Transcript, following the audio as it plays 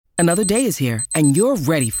Another day is here, and you're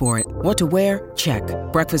ready for it. What to wear? Check.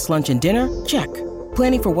 Breakfast, lunch, and dinner? Check.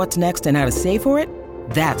 Planning for what's next and how to save for it?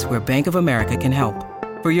 That's where Bank of America can help.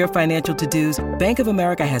 For your financial to-dos, Bank of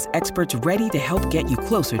America has experts ready to help get you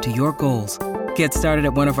closer to your goals. Get started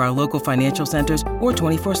at one of our local financial centers or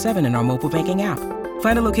 24/7 in our mobile banking app.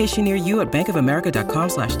 Find a location near you at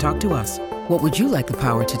bankofamerica.com/talktous. What would you like the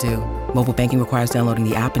power to do? Mobile banking requires downloading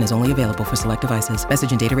the app and is only available for select devices.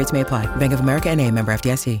 Message and data rates may apply. Bank of America N.A., member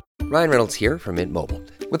FDIC. Ryan Reynolds here from Mint Mobile.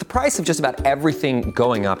 With the price of just about everything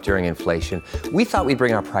going up during inflation, we thought we'd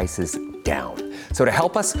bring our prices down. So to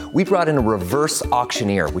help us, we brought in a reverse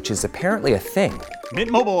auctioneer, which is apparently a thing.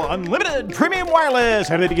 Mint Mobile Unlimited Premium Wireless.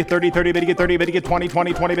 How to get 30, 30, bit to get 30, bit to get 20,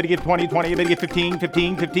 20, 20, bit to get 20, 20, bit to get 15,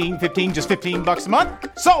 15, 15, 15, just $15 a month?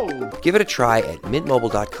 Sold! Give it a try at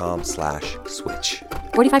mintmobile.com/switch.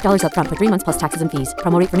 $45 up front for 3 months plus taxes and fees.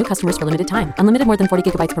 Promo rate for new customers for limited time. Unlimited more than 40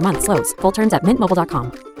 gigabytes per month slows. Full terms at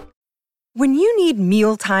mintmobile.com. When you need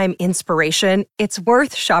mealtime inspiration, it's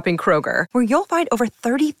worth shopping Kroger, where you'll find over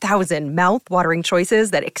 30,000 mouth-watering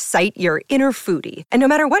choices that excite your inner foodie. And no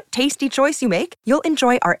matter what tasty choice you make, you'll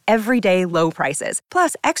enjoy our everyday low prices,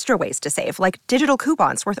 plus extra ways to save, like digital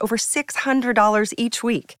coupons worth over $600 each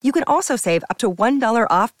week. You can also save up to $1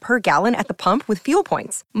 off per gallon at the pump with fuel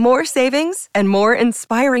points. More savings and more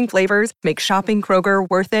inspiring flavors make shopping Kroger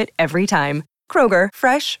worth it every time. Kroger,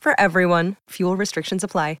 fresh for everyone. Fuel restrictions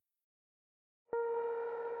apply.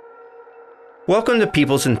 Welcome to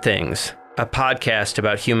Peoples and Things, a podcast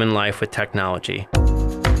about human life with technology.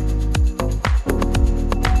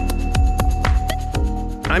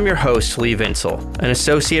 I'm your host, Lee Vinsel, an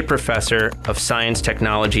associate professor of science,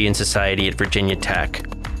 technology, and society at Virginia Tech.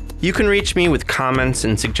 You can reach me with comments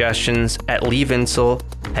and suggestions at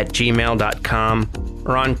leevinsel@gmail.com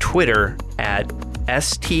or on Twitter at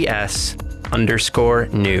STS_news.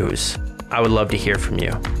 I would love to hear from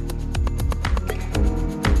you.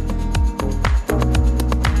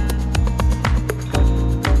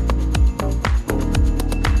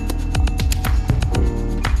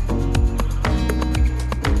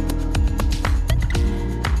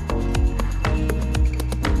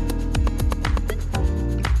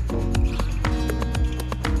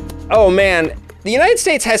 Oh man, the United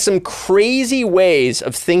States has some crazy ways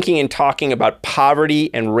of thinking and talking about poverty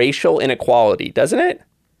and racial inequality, doesn't it?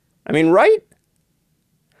 I mean, right?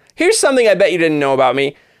 Here's something I bet you didn't know about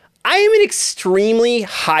me. I am an extremely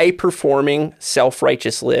high-performing,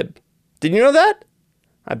 self-righteous lib. Did you know that?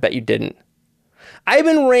 I bet you didn't. I've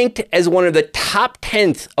been ranked as one of the top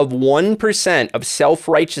 10th of 1% of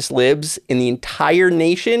self-righteous libs in the entire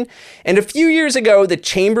nation. And a few years ago, the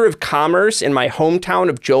Chamber of Commerce in my hometown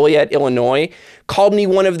of Joliet, Illinois, called me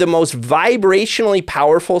one of the most vibrationally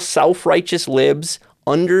powerful self-righteous libs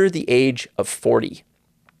under the age of 40.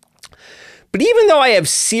 But even though I have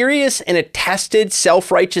serious and attested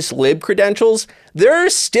self-righteous lib credentials, there are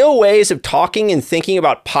still ways of talking and thinking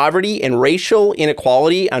about poverty and racial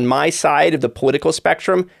inequality on my side of the political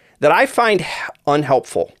spectrum that I find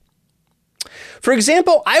unhelpful. For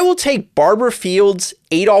example, I will take Barbara Fields,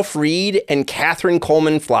 Adolph Reed, and Catherine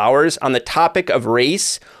Coleman Flowers on the topic of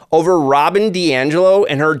race over Robin DiAngelo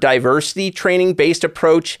and her diversity training-based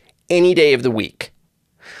approach any day of the week.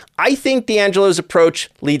 I think DiAngelo's approach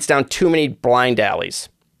leads down too many blind alleys.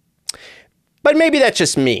 But maybe that's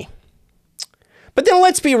just me. But then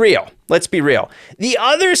let's be real. The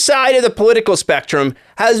other side of the political spectrum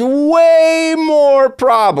has way more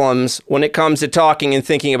problems when it comes to talking and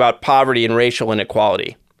thinking about poverty and racial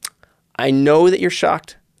inequality. I know that you're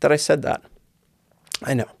shocked that I said that.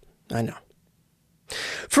 I know.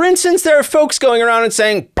 For instance, there are folks going around and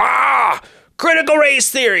saying, "Bah! Critical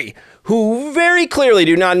race theory," who very clearly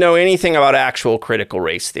do not know anything about actual critical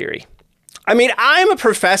race theory. I mean, I'm a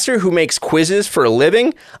professor who makes quizzes for a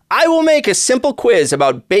living. I will make a simple quiz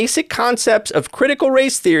about basic concepts of critical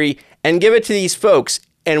race theory and give it to these folks,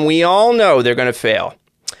 and we all know they're going to fail.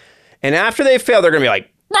 And after they fail, they're going to be like,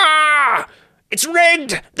 "Ah, it's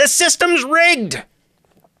rigged! The system's rigged!"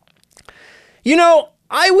 You know,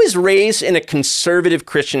 I was raised in a conservative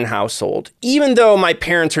Christian household, even though my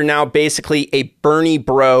parents are now basically a Bernie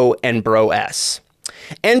bro and bro-s.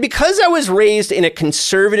 And because I was raised in a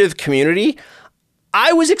conservative community,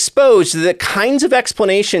 I was exposed to the kinds of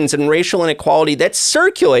explanations and racial inequality that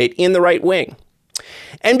circulate in the right wing.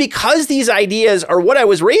 And because these ideas are what I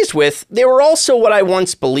was raised with, they were also what I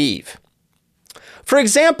once believed. For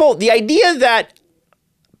example, the idea that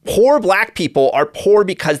poor Black people are poor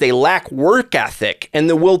because they lack work ethic and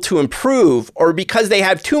the will to improve, or because they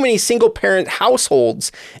have too many single-parent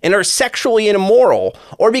households and are sexually immoral,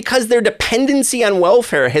 or because their dependency on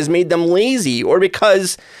welfare has made them lazy, or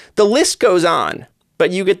because the list goes on. but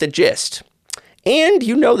you get the gist. And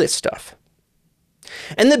you know this stuff.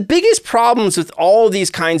 And the biggest problems with all of these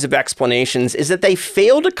kinds of explanations is that they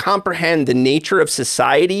fail to comprehend the nature of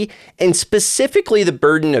society and specifically the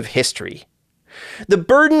burden of history. The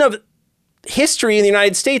burden of history in the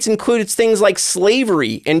United States includes things like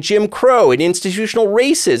slavery and Jim Crow and institutional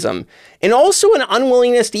racism, and also an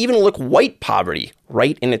unwillingness to even look white poverty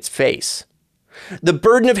right in its face. The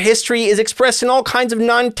burden of history is expressed in all kinds of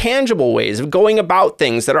non-tangible ways of going about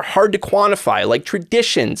things that are hard to quantify, like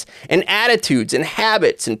traditions and attitudes and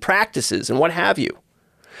habits and practices and what have you.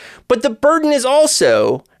 But the burden is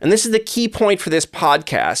also, and this is the key point for this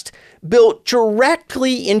podcast, built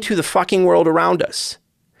directly into the fucking world around us.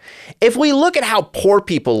 If we look at how poor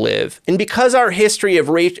people live, and because of our history,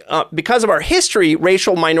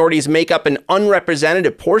 racial minorities make up an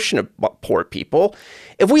unrepresentative portion of poor people,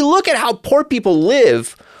 if we look at how poor people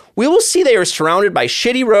live, we will see they are surrounded by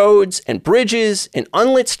shitty roads and bridges and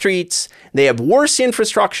unlit streets. They have worse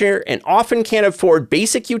infrastructure and often can't afford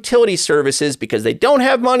basic utility services because they don't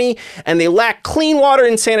have money, and they lack clean water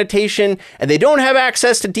and sanitation, and they don't have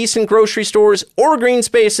access to decent grocery stores or green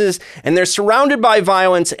spaces, and they're surrounded by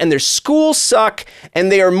violence, and their schools suck,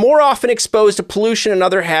 and they are more often exposed to pollution and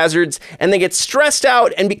other hazards, and they get stressed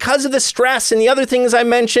out, and because of the stress and the other things I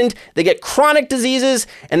mentioned, they get chronic diseases,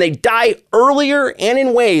 and they die earlier and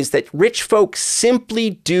in ways that rich folks simply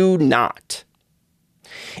do not.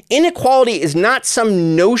 Inequality is not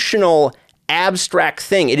some notional, abstract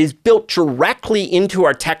thing. It is built directly into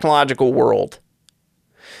our technological world.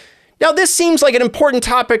 Now, this seems like an important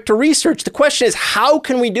topic to research. The question is, how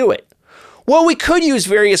can we do it? Well, we could use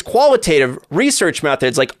various qualitative research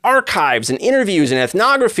methods like archives and interviews and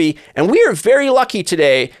ethnography, and we are very lucky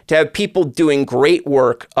today to have people doing great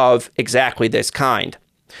work of exactly this kind.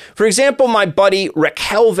 For example, my buddy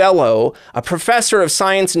Raquel Velo, a professor of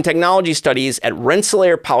science and technology studies at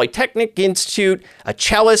Rensselaer Polytechnic Institute, a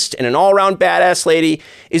cellist and an all-around badass lady,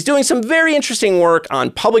 is doing some very interesting work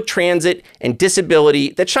on public transit and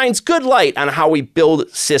disability that shines good light on how we build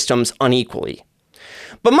systems unequally.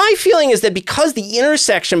 But my feeling is that because the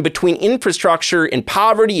intersection between infrastructure and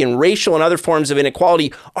poverty and racial and other forms of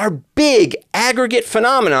inequality are big aggregate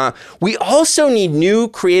phenomena, we also need new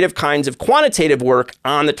creative kinds of quantitative work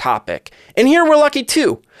on the topic. And here we're lucky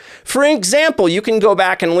too. For example, you can go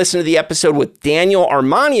back and listen to the episode with Daniel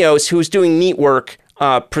Armanios, who's doing neat work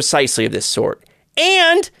precisely of this sort.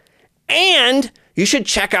 And you should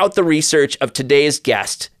check out the research of today's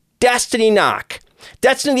guest, Destiny Knock.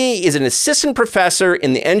 Destiny is an assistant professor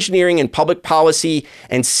in the engineering and public policy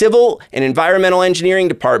and civil and environmental engineering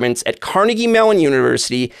departments at Carnegie Mellon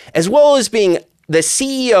University, as well as being the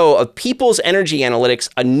CEO of People's Energy Analytics,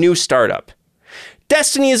 a new startup.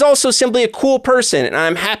 Destiny is also simply a cool person, and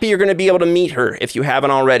I'm happy you're going to be able to meet her if you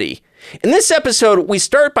haven't already. In this episode, we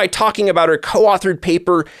start by talking about her co-authored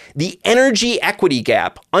paper, The Energy Equity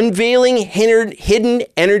Gap, Unveiling Hidden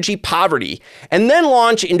Energy Poverty, and then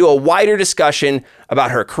launch into a wider discussion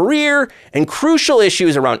about her career and crucial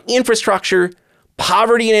issues around infrastructure,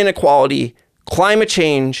 poverty and inequality, climate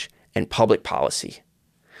change, and public policy.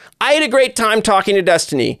 I had a great time talking to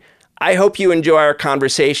Destiny. I hope you enjoy our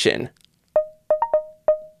conversation.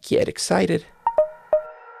 Get excited.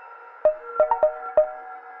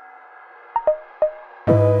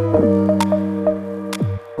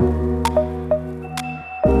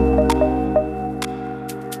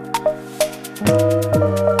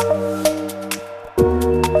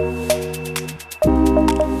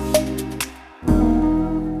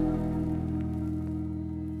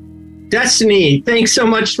 Destiny, thanks so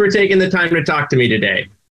much for taking the time to talk to me today.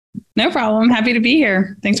 No problem. Happy to be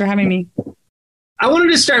here. Thanks for having me. I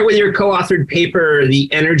wanted to start with your co-authored paper, The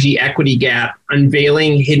Energy Equity Gap,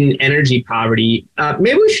 Unveiling Hidden Energy Poverty.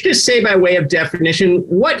 Maybe we should just say by way of definition,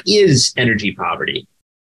 what is energy poverty?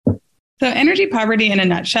 So energy poverty in a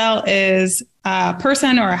nutshell is a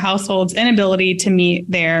person or a household's inability to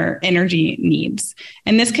meet their energy needs.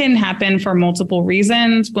 And this can happen for multiple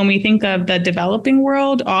reasons. When we think of the developing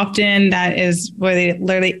world, often that is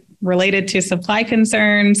related to supply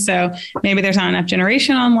concerns. So maybe there's not enough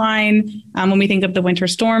generation online. When we think of the winter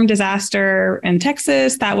storm disaster in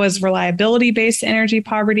Texas, that was reliability-based energy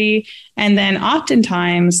poverty. And then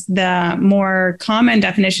oftentimes the more common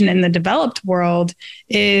definition in the developed world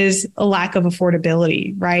is a lack of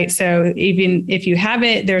affordability, right? So even if you have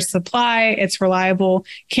it, there's supply, it's reliable.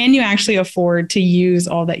 Can you actually afford to use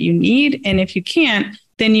all that you need? And if you can't,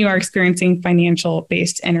 then you are experiencing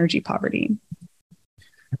financial-based energy poverty.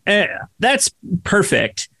 That's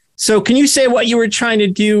perfect. So can you say what you were trying to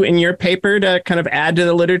do in your paper to kind of add to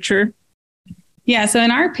the literature? Yeah. So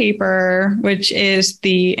in our paper, which is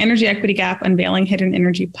the Energy Equity Gap, Unveiling Hidden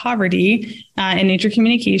Energy Poverty in Nature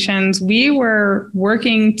Communications, we were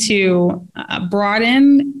working to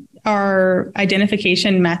broaden our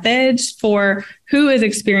identification methods for who is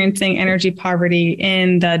experiencing energy poverty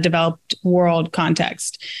in the developed world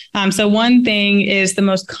context. So one thing is the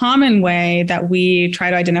most common way that we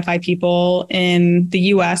try to identify people in the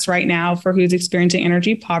US right now for who's experiencing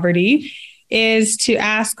energy poverty is to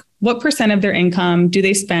ask what % of their income do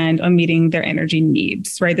they spend on meeting their energy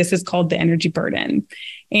needs, right? This is called the energy burden.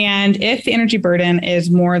 And if the energy burden is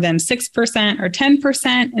more than 6% or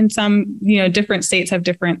 10%, and some, different states have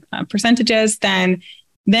different percentages, then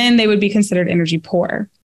they would be considered energy poor.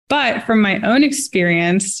 But from my own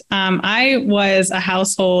experience, I was a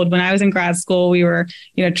household when I was in grad school. We were,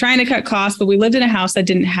 trying to cut costs, but we lived in a house that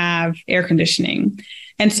didn't have air conditioning.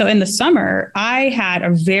 And so in the summer, I had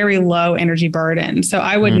a very low energy burden. So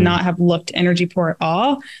I would not have looked energy poor at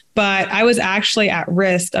all, but I was actually at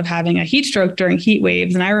risk of having a heat stroke during heat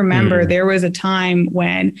waves. And I remember there was a time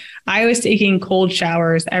when I was taking cold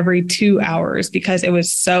showers every 2 hours because it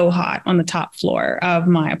was so hot on the top floor of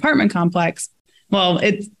my apartment complex. Well,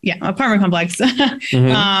 apartment complex.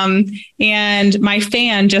 And my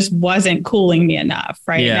fan just wasn't cooling me enough.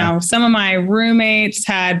 Right now, some of my roommates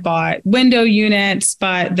had bought window units,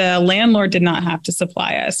 but the landlord did not have to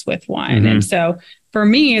supply us with one. And so for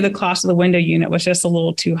me, the cost of the window unit was just a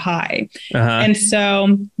little too high. And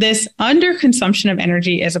so this underconsumption of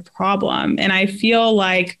energy is a problem. And I feel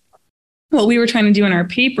like what we were trying to do in our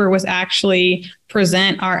paper was actually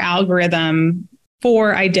present our algorithm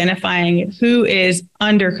for identifying who is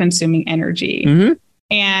under consuming energy.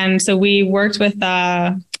 And so we worked with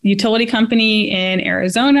a utility company in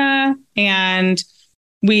Arizona, and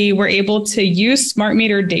we were able to use smart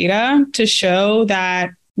meter data to show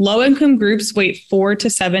that low income groups wait 4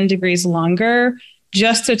 to 7 degrees longer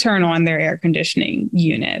just to turn on their air conditioning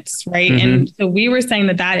units, right? And so we were saying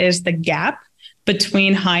that is the gap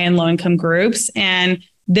between high and low income groups. And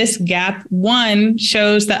this gap, one,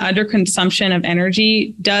 shows that underconsumption of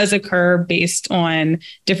energy does occur based on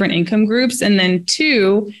different income groups. And then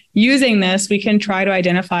two, using this, we can try to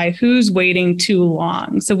identify who's waiting too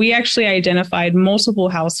long. So we actually identified multiple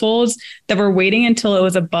households that were waiting until it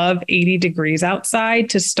was above 80 degrees outside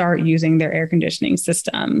to start using their air conditioning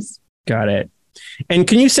systems. Got it. And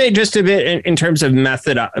can you say just a bit in terms of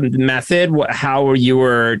method, how you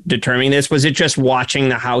were determining this? Was it just watching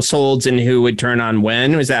the households and who would turn on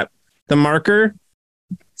when? Was that the marker?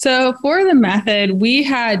 So for the method, we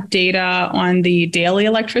had data on the daily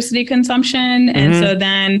electricity consumption. And so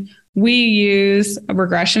then we use a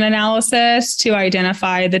regression analysis to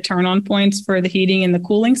identify the turn on points for the heating and the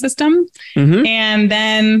cooling system. And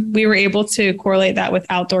then we were able to correlate that with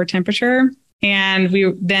outdoor temperature. And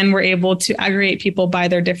we then were able to aggregate people by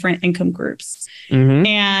their different income groups.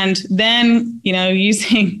 And then,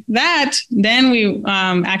 using that, then we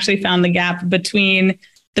actually found the gap between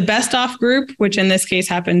the best off group, which in this case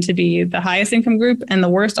happened to be the highest income group, and the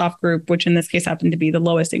worst off group, which in this case happened to be the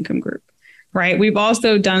lowest income group. Right. We've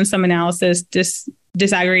also done some analysis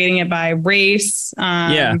disaggregating it by race,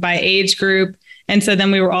 by age group. And so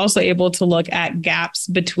then we were also able to look at gaps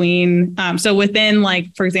between, so within,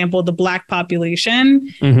 like, for example, the Black population,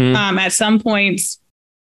 at some points,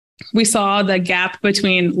 we saw the gap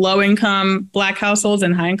between low income Black households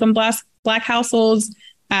and high income Black households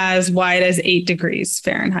as wide as 8 degrees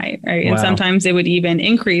Fahrenheit. Right. Wow. And sometimes it would even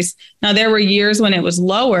increase. Now, there were years when it was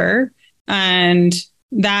lower, and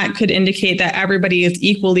that could indicate that everybody is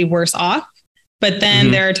equally worse off. But then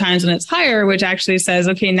there are times when it's higher, which actually says,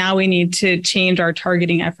 okay, now we need to change our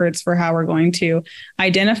targeting efforts for how we're going to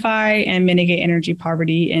identify and mitigate energy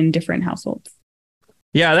poverty in different households.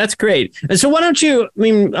 Yeah, that's great. And so why don't you,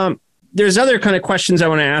 there's other kind of questions I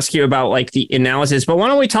want to ask you about, like the analysis, but why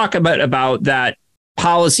don't we talk about that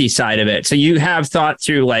policy side of it? So you have thought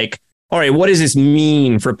through, like, all right, what does this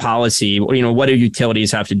mean for policy? What do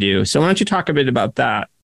utilities have to do? So why don't you talk a bit about that?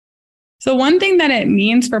 So one thing that it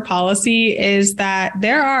means for policy is that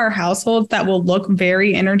there are households that will look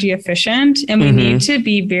very energy efficient, and we need to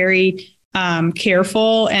be very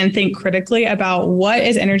careful and think critically about what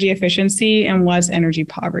is energy efficiency and what's energy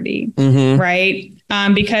poverty, right?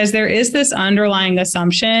 Because there is this underlying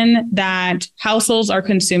assumption that households are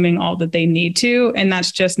consuming all that they need to, and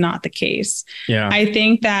that's just not the case. I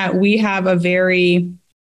think that we have a very,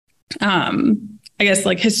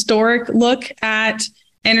 historic look at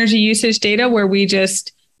energy usage data where we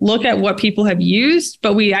just look at what people have used,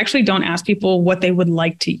 but we actually don't ask people what they would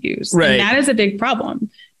like to use. Right. And that is a big problem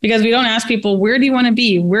because we don't ask people, where do you want to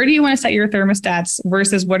be? Where do you want to set your thermostats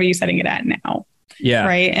versus what are you setting it at now? Yeah.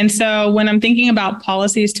 Right. And so when I'm thinking about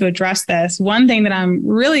policies to address this, one thing that I'm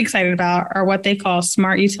really excited about are what they call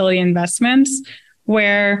smart utility investments,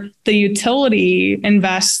 where the utility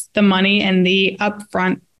invests the money in the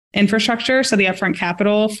upfront infrastructure. So the upfront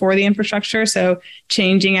capital for the infrastructure. So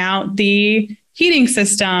changing out the heating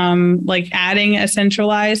system, like adding a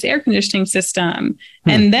centralized air conditioning system.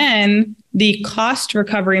 And then the cost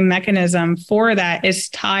recovery mechanism for that is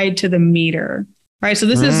tied to the meter. Right. So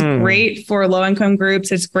this is great for low income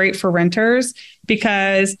groups. It's great for renters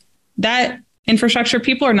because that infrastructure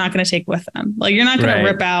people are not going to take with them. Like you're not going to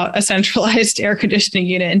rip out a centralized air conditioning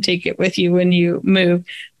unit and take it with you when you move.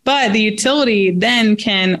 But the utility then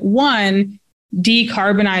can, one,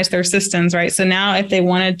 decarbonize their systems. Right. So now if they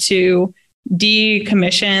wanted to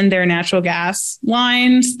decommission their natural gas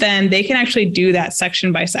lines, then they can actually do that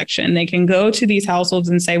section by section. They can go to these households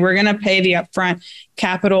and say, we're going to pay the upfront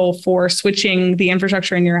capital for switching the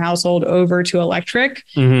infrastructure in your household over to electric.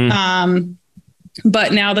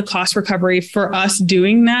 But now the cost recovery for us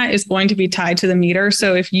doing that is going to be tied to the meter.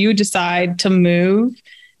 So if you decide to move,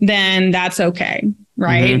 then that's okay.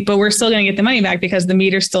 Right. But we're still going to get the money back because the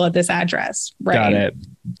meter's still at this address. Right. Got it.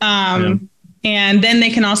 And then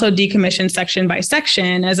they can also decommission section by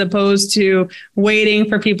section, as opposed to waiting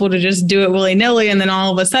for people to just do it willy nilly. And then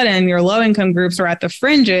all of a sudden your low income groups are at the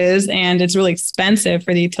fringes and it's really expensive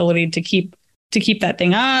for the utility to keep that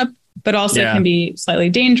thing up, but also can be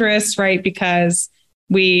slightly dangerous, right? Because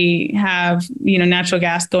we have, natural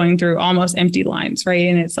gas going through almost empty lines, right?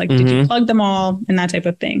 And it's like, did you plug them all and that type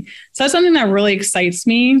of thing? So that's something that really excites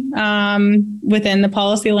me within the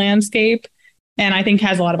policy landscape. And I think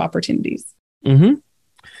has a lot of opportunities.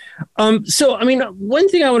 So, I mean, one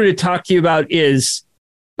thing I wanted to talk to you about is,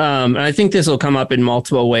 and I think this will come up in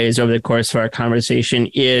multiple ways over the course of our conversation,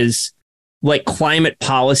 is like climate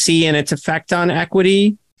policy and its effect on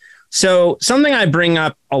equity. So something I bring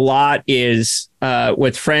up a lot is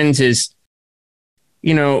with friends is,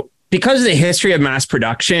 because of the history of mass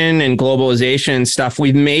production and globalization and stuff,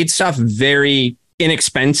 we've made stuff very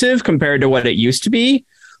inexpensive compared to what it used to be.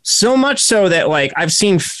 So much so that like I've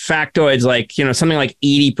seen factoids like, something like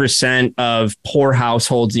 80% of poor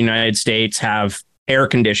households in the United States have air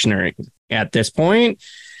conditioning at this point.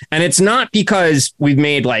 And it's not because we've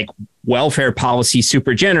made like welfare policy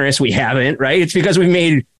super generous. We haven't, right? It's because we've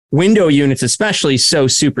made window units especially so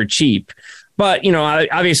super cheap. But,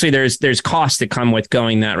 obviously there's costs that come with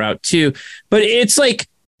going that route too. But it's like,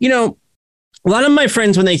 a lot of my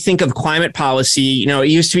friends, when they think of climate policy, it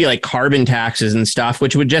used to be like carbon taxes and stuff,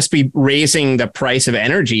 which would just be raising the price of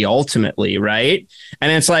energy ultimately, right?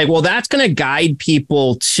 And it's like, well, that's going to guide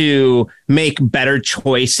people to make better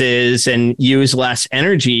choices and use less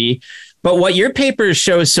energy. But what your paper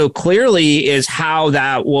shows so clearly is how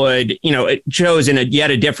that would, it shows in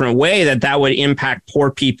yet a different way that would impact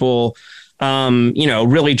poor people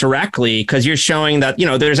really directly, because you're showing that,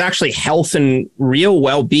 there's actually health and real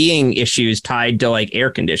well-being issues tied to like air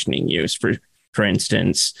conditioning use, for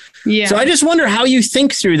instance. Yeah. So I just wonder how you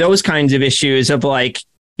think through those kinds of issues of like,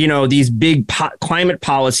 these big climate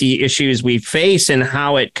policy issues we face and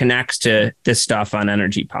how it connects to this stuff on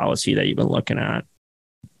energy policy that you've been looking at.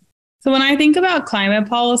 So when I think about climate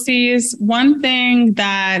policies, one thing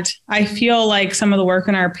that I feel like some of the work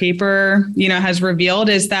in our paper, has revealed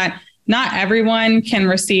is that not everyone can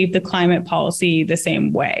receive the climate policy the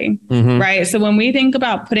same way, right? So when we think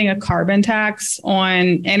about putting a carbon tax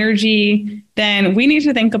on energy, then we need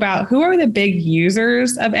to think about who are the big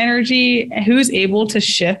users of energy, who's able to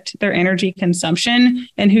shift their energy consumption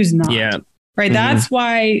and who's not. Yeah. Right. That's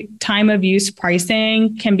why time of use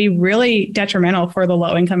pricing can be really detrimental for the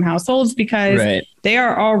low income households because they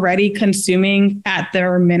are already consuming at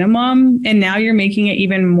their minimum. And now you're making it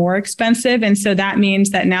even more expensive. And so that means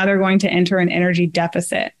that now they're going to enter an energy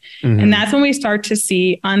deficit. And that's when we start to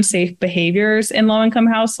see unsafe behaviors in low income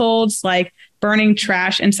households, like burning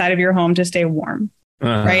trash inside of your home to stay warm,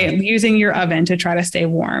 right? Using your oven to try to stay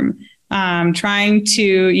warm. Trying to,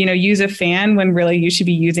 use a fan when really you should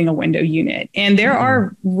be using a window unit. And there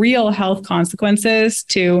are real health consequences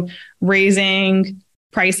to raising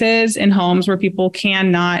prices in homes where people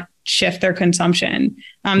cannot shift their consumption.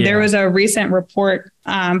 There was a recent report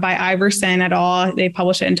by Iverson et al. They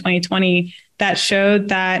published it in 2020 that showed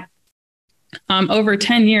that over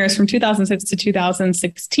 10 years, from 2006 to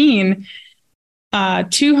 2016,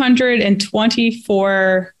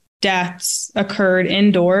 224 deaths occurred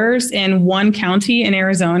indoors in one county in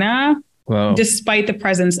Arizona, despite the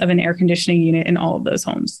presence of an air conditioning unit in all of those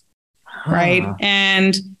homes. Right.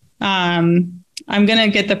 And I'm going to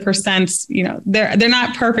get the percents, they're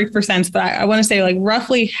not perfect percents, but I want to say like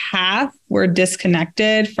roughly half were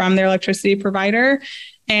disconnected from their electricity provider.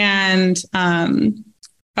 And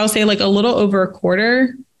I'll say like a little over a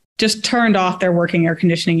quarter just turned off their working air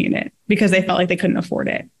conditioning unit because they felt like they couldn't afford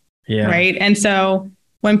it. Yeah. Right. And so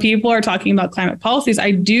when people are talking about climate policies,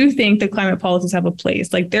 I do think that climate policies have a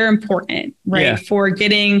place. Like they're important, right? For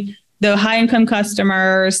getting the high income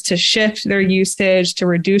customers to shift their usage, to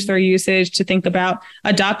reduce their usage, to think about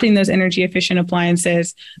adopting those energy efficient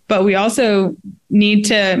appliances. But we also need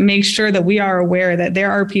to make sure that we are aware that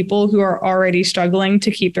there are people who are already struggling to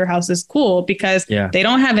keep their houses cool because they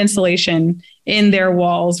don't have insulation in their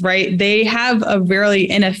walls, right? They have a very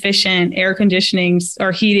inefficient air conditioning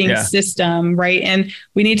or heating system, right? And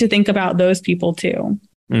we need to think about those people too.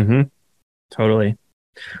 Mm-hmm. Totally.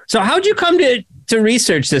 So how'd you come to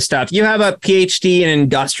research this stuff? You have a PhD in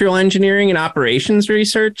industrial engineering and operations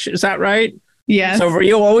research. Is that right? Yes. So were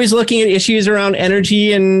you always looking at issues around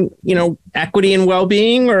energy and, equity and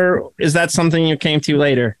well-being, or is that something you came to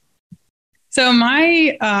later? So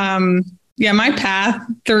my path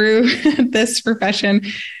through this profession,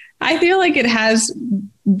 I feel like it has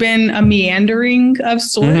been a meandering of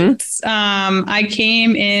sorts. Mm-hmm. I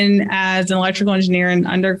came in as an electrical engineer in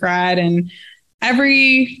undergrad, and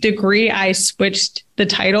every degree I switched the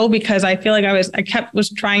title because I feel like I was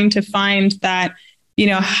trying to find that,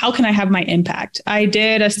 how can I have my impact? I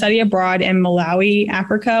did a study abroad in Malawi,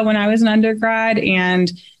 Africa when I was an undergrad.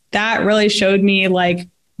 And that really showed me like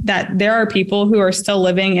that there are people who are still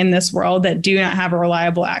living in this world that do not have a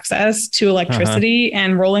reliable access to electricity,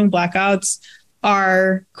 and rolling blackouts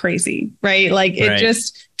are crazy, right? Like it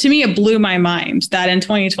just, to me, it blew my mind that in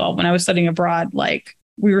 2012, when I was studying abroad, like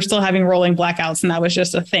we were still having rolling blackouts, and that was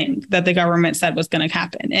just a thing that the government said was going to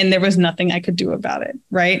happen. And there was nothing I could do about it.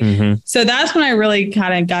 Right. Mm-hmm. So that's when I really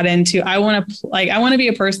kind of got into, I want to be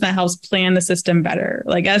a person that helps plan the system better.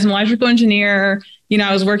 Like as an electrical engineer,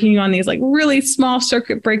 I was working on these like really small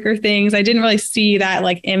circuit breaker things. I didn't really see that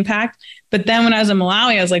like impact. But then when I was in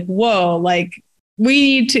Malawi, I was like, whoa, like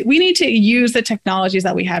we need to use the technologies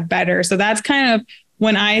that we have better. So that's kind of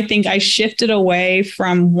when I think I shifted away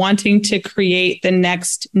from wanting to create the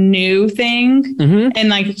next new thing, and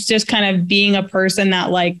like just kind of being a person that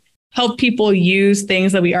like help people use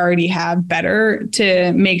things that we already have better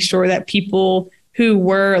to make sure that people who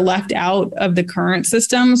were left out of the current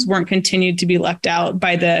systems weren't continued to be left out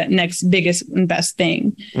by the next biggest and best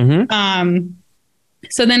thing.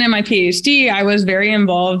 So then in my PhD, I was very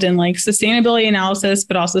involved in like sustainability analysis,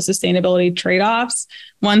 but also sustainability trade-offs.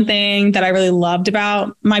 One thing that I really loved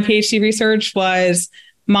about my PhD research was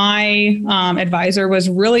my advisor was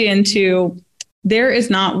really into, there is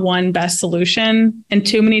not one best solution. And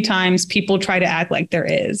too many times people try to act like there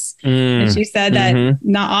is. And she said that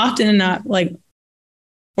not often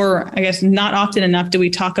enough do we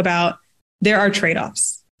talk about there are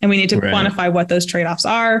trade-offs, and we need to quantify what those trade-offs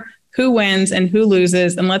are, who wins and who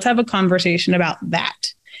loses. And let's have a conversation about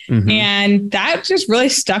that. And that just really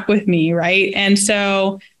stuck with me. Right. And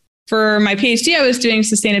so for my PhD, I was doing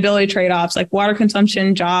sustainability trade-offs like water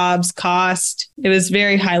consumption, jobs, cost. It was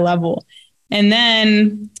very high level. And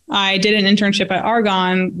then I did an internship at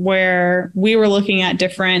Argonne where we were looking at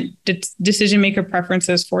different decision maker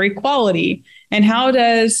preferences for equality. And how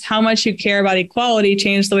much you care about equality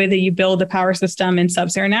change the way that you build the power system in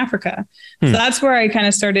sub-Saharan Africa? So that's where I kind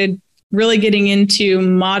of started really getting into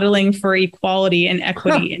modeling for equality and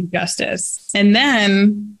equity and justice. And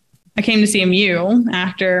then I came to CMU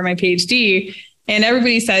after my PhD, and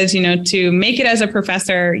everybody says, to make it as a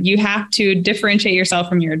professor, you have to differentiate yourself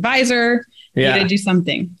from your advisor. You got to do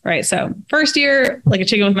something, right? So first year, like a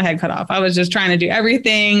chicken with my head cut off. I was just trying to do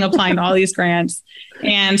everything, applying to all these grants.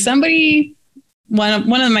 And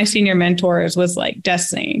one of my senior mentors was like,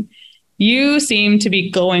 Destiny, you seem to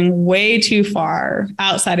be going way too far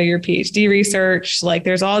outside of your PhD research. Like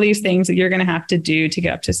there's all these things that you're going to have to do to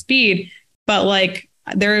get up to speed. But like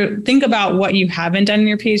think about what you haven't done in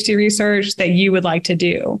your PhD research that you would like to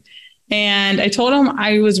do. And I told him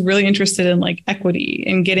I was really interested in like equity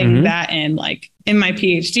and getting that in. Like in my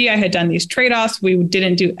PhD, I had done these trade-offs. We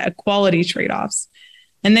didn't do equality trade-offs.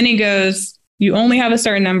 And then he goes, you only have a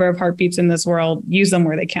certain number of heartbeats in this world. Use them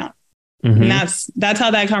where they count. And that's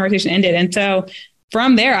how that conversation ended. And so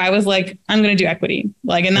from there, I was like, I'm going to do equity.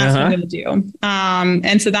 Like, and that's what I'm going to do.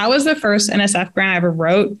 And so that was the first NSF grant I ever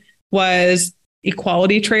wrote, was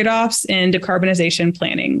equality trade-offs in decarbonization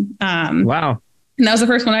planning. Wow. And that was the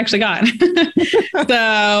first one I actually got.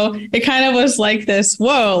 So it kind of was like this,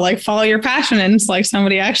 whoa, like follow your passion. And it's like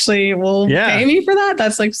somebody actually will pay me for that.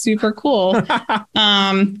 That's like super cool.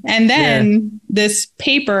 And then this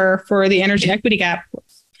paper for the energy equity gap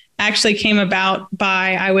actually came about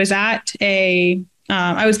by, I was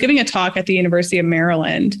giving a talk at the University of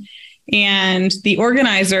Maryland, and the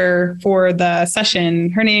organizer for the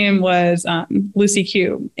session, her name was Lucy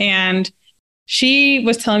Q. And she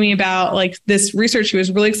was telling me about like this research she was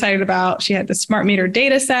really excited about. She had the smart meter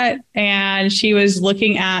data set, and she was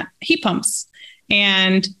looking at heat pumps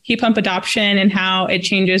and heat pump adoption and how it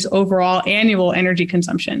changes overall annual energy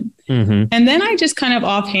consumption. And then I just kind of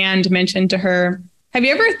offhand mentioned to her, have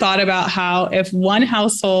you ever thought about how if one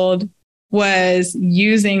household was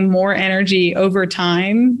using more energy over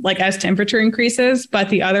time, like as temperature increases, but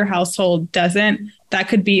the other household doesn't, that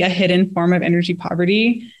could be a hidden form of energy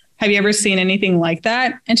poverty? Have you ever seen anything like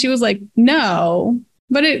that? And she was like, no,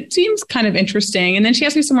 but it seems kind of interesting. And then she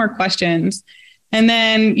asked me some more questions. And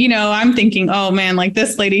then, you know, I'm thinking, oh man, like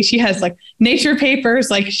this lady, she has like Nature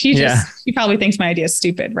papers. Like she probably thinks my idea is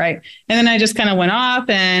stupid. Right. And then I just kind of went off,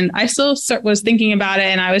 and I still was thinking about it,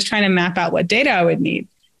 and I was trying to map out what data I would need.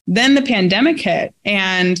 Then the pandemic hit,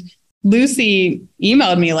 and Lucy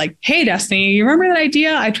emailed me like, hey, Destiny, you remember that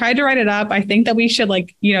idea? I tried to write it up. I think that we should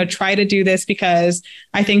like, you know, try to do this because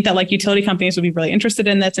I think that like utility companies would be really interested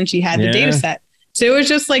in this. And she had the data set. So it was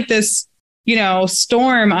just like this, you know,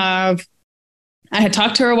 storm of, I had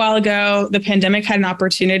talked to her a while ago. The pandemic had an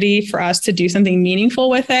opportunity for us to do something meaningful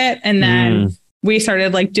with it. And then we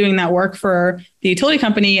started like doing that work for the utility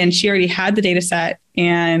company, and she already had the data set,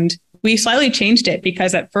 and we slightly changed it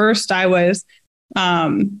because at first I was,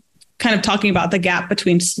 kind of talking about the gap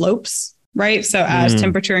between slopes, right? So as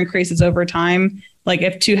temperature increases over time, like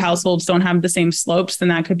if two households don't have the same slopes, then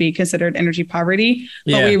that could be considered energy poverty.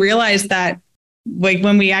 But we realized that like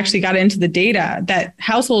when we actually got into the data, that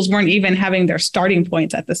households weren't even having their starting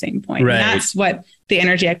points at the same point. Right. And that's what the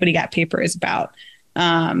energy equity gap paper is about.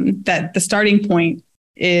 That the starting point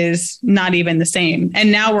is not even the same.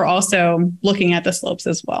 And now we're also looking at the slopes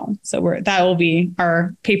as well. So that will be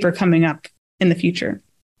our paper coming up in the future.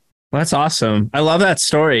 Well, that's awesome. I love that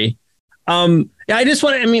story. I just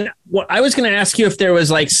want to, I mean, I was going to ask you if there was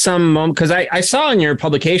like some moment, because I saw in your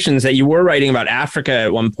publications that you were writing about Africa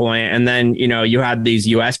at one point, and then, you know, you had these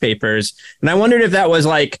US papers, and I wondered if that was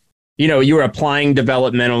like, you know, you were applying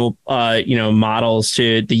developmental, you know, models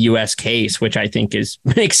to the US case, which I think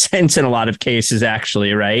makes sense in a lot of cases,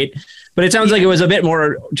 actually. Right. But it sounds like it was a bit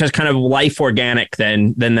more just kind of life organic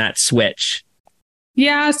than that switch.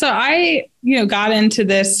 Yeah. So I, you know, got into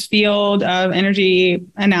this field of energy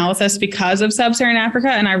analysis because of sub-Saharan Africa,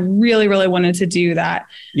 and I really, really wanted to do that.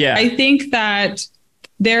 Yeah. I think that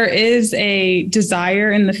there is a desire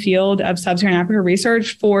in the field of sub-Saharan Africa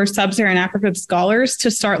research for sub-Saharan Africa scholars to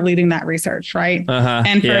start leading that research, right?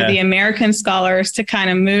 And for the American scholars to kind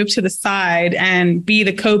of move to the side and be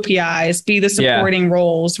the co-PIs, be the supporting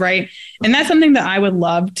roles, right? And that's something that I would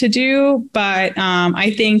love to do. But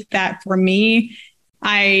I think that for me,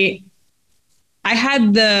 I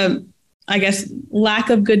had the, I guess, lack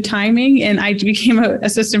of good timing, and I became an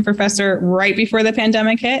assistant professor right before the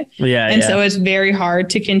pandemic hit. So it's very hard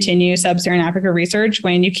to continue sub-Saharan Africa research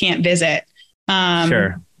when you can't visit.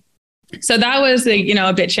 So that was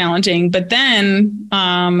a bit challenging. But then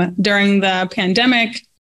during the pandemic,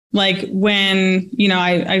 like when,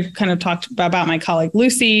 I kind of talked about my colleague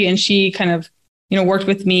Lucy, and she kind of, worked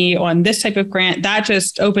with me on this type of grant, that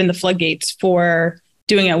just opened the floodgates for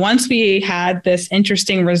doing it. Once we had this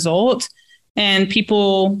interesting result and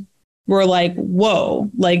people were like,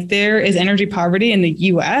 whoa, like there is energy poverty in the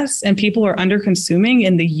US and people are under consuming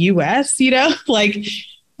in the US, like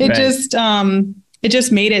it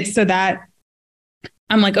just made it so that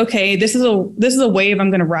I'm like, okay, this is a wave I'm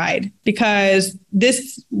going to ride, because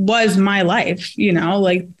this was my life,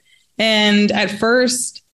 and at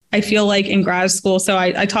first I feel like in grad school, so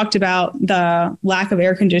I talked about the lack of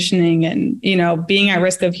air conditioning and, being at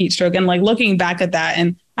risk of heat stroke, and like looking back at that.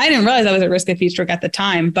 And I didn't realize I was at risk of heat stroke at the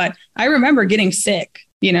time, but I remember getting sick,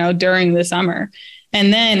 during the summer.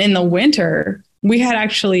 And then in the winter, we had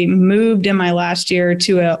actually moved in my last year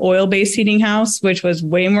to an oil-based heating house, which was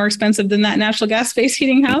way more expensive than that natural gas-based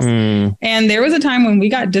heating house. And there was a time when we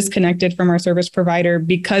got disconnected from our service provider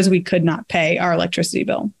because we could not pay our electricity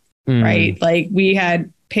bill, right? Like we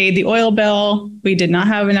had paid the oil bill. We did not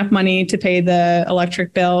have enough money to pay the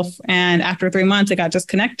electric bill. And after 3 months, it got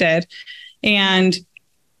disconnected. And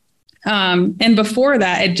before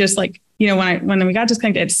that, it just like, when we got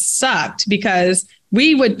disconnected, it sucked because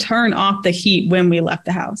we would turn off the heat when we left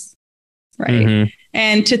the house. Right.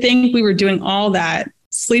 And to think we were doing all that,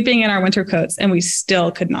 sleeping in our winter coats, and we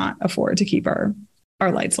still could not afford to keep our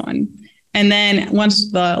lights on. And then once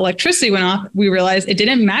the electricity went off, we realized it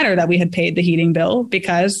didn't matter that we had paid the heating bill,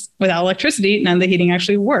 because without electricity, none of the heating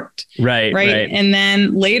actually worked. Right. And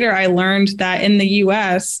then later I learned that in the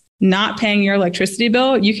US, not paying your electricity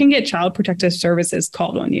bill, you can get Child Protective Services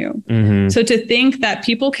called on you. Mm-hmm. So to think that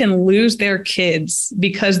people can lose their kids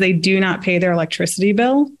because they do not pay their electricity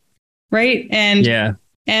bill, right? And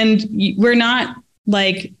we're not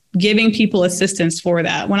like giving people assistance for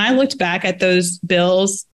that. When I looked back at those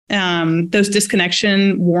bills, those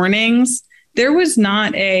disconnection warnings, there was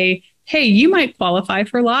not a, hey, you might qualify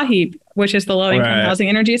for LAHEAP, which is the Low Income Housing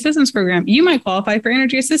Energy Assistance Program. You might qualify for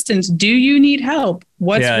energy assistance. Do you need help?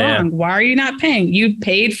 What's wrong? Yeah. Why are you not paying? You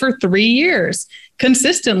paid for 3 years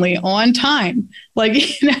consistently on time. Like,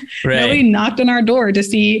 nobody knocked on our door to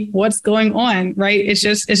see what's going on, right? It's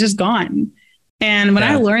just gone. And when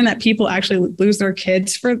I learned that people actually lose their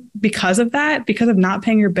kids because of that, because of not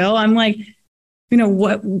paying your bill, I'm like,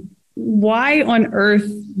 why on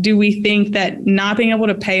earth do we think that not being able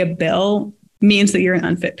to pay a bill means that you're an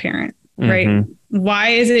unfit parent, right? Mm-hmm. Why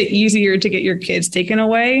is it easier to get your kids taken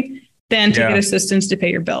away than to get assistance to pay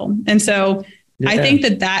your bill? And so I think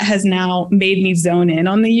that has now made me zone in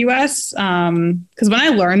on the US. Because when I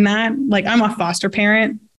learned that, like, I'm a foster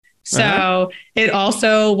parent. So it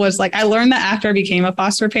also was like, I learned that after I became a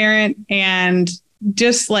foster parent, and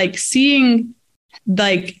just like seeing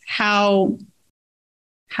like how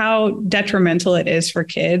detrimental it is for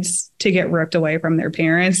kids to get ripped away from their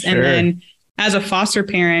parents. Sure. And then as a foster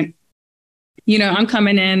parent, I'm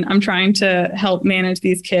coming in, I'm trying to help manage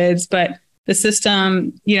these kids, but the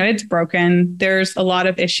system, it's broken. There's a lot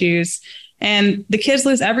of issues, and the kids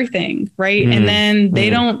lose everything. Right. And then they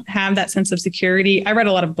don't have that sense of security. I read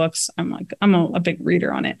a lot of books. I'm a big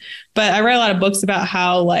reader on it, but I read a lot of books about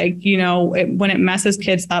how, like, when it messes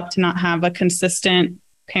kids up to not have a consistent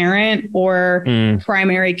parent or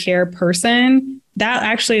primary care person, that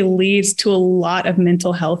actually leads to a lot of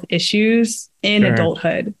mental health issues in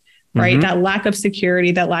adulthood, right? Mm-hmm. That lack of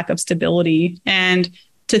security, that lack of stability. And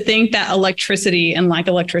to think that electricity and lack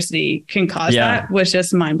of electricity can cause that was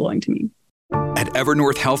just mind blowing to me. At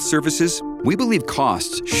Evernorth Health Services, we believe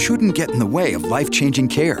costs shouldn't get in the way of life-changing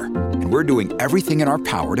care, and we're doing everything in our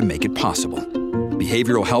power to make it possible.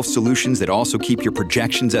 Behavioral health solutions that also keep your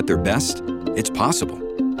projections at their best? It's possible.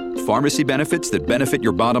 Pharmacy benefits that benefit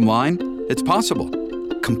your bottom line? It's possible.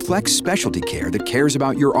 Complex specialty care that cares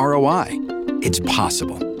about your ROI? It's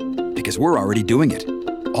possible. Because we're already doing it.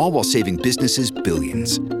 All while saving businesses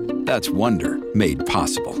billions. That's Wonder made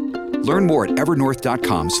possible. Learn more at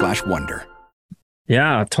evernorth.com/wonder.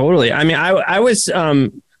 Yeah, totally. I mean, I was,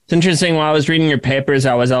 it's interesting, while I was reading your papers,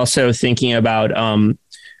 I was also thinking about,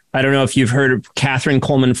 I don't know if you've heard of Catherine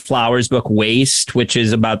Coleman Flowers' book, Waste, which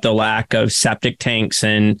is about the lack of septic tanks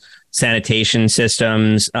and sanitation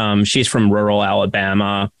systems. She's from rural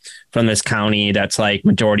Alabama, from this county that's like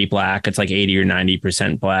majority Black. It's like 80 or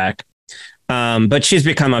 90% Black. But she's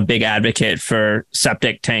become a big advocate for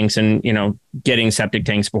septic tanks and, getting septic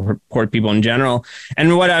tanks for poor people in general.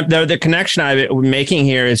 And what the connection I'm making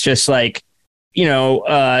here is just like,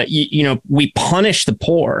 we punish the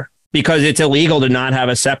poor because it's illegal to not have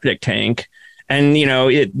a septic tank. And,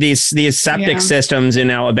 these septic systems in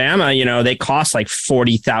Alabama, they cost like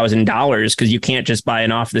 $40,000 because you can't just buy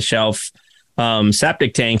an off the shelf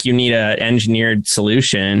septic tank. You need an engineered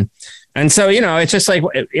solution. And so, it's just like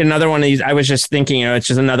another one of these. I was just thinking, it's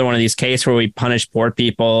just another one of these cases where we punish poor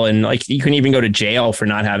people, and like you can even go to jail for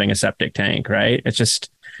not having a septic tank. Right. It's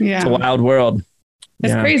just it's a wild world.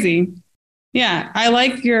 It's crazy. Yeah. I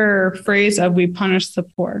like your phrase of we punish the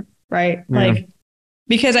poor. Right. Like,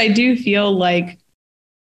 because I do feel like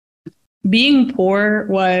being poor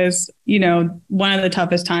was, one of the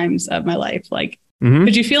toughest times of my life. Like,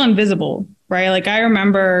 because you feel invisible. Right. Like, I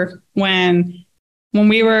remember when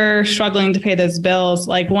we were struggling to pay those bills,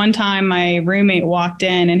 like one time my roommate walked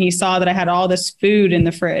in and he saw that I had all this food in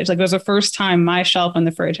the fridge. Like, it was the first time my shelf in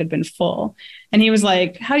the fridge had been full. And he was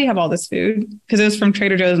like, how do you have all this food? Because it was from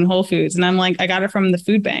Trader Joe's and Whole Foods. And I'm like, I got it from the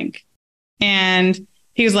food bank. And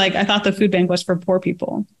he was like, I thought the food bank was for poor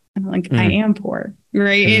people. And I'm like, I am poor.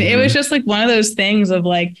 Right. And it was just like one of those things of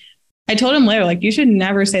like, I told him later, like, you should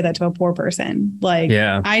never say that to a poor person. Like,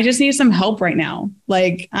 I just need some help right now.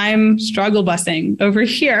 Like, I'm struggle busing over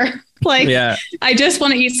here. Like, I just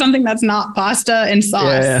want to eat something that's not pasta and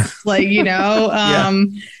sauce. Like,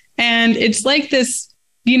 and it's like this,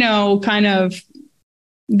 kind of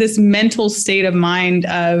this mental state of mind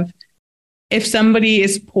of, if somebody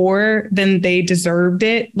is poor, then they deserved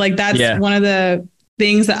it. Like, that's one of the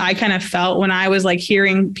things that I kind of felt when I was like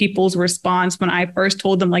hearing people's response when I first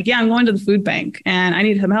told them like, yeah, I'm going to the food bank and I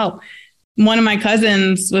need some help. One of my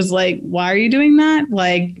cousins was like, why are you doing that?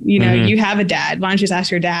 Like, you know, you have a dad. Why don't you just ask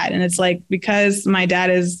your dad? And it's like, because my dad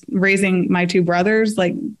is raising my two brothers.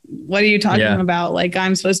 Like, what are you talking about? Like,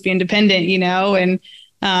 I'm supposed to be independent, you know? And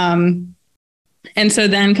so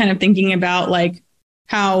then kind of thinking about like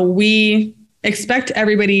how we expect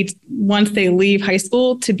everybody once they leave high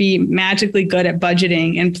school to be magically good at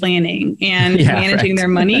budgeting and planning and managing their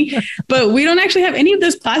money. But we don't actually have any of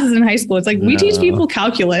those classes in high school. It's like we teach people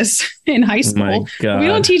calculus in high school. We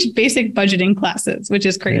don't teach basic budgeting classes, which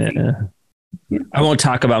is crazy. Yeah. I won't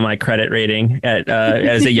talk about my credit rating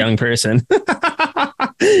as a young person.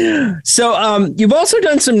 So you've also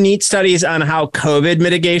done some neat studies on how COVID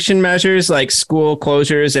mitigation measures like school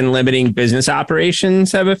closures and limiting business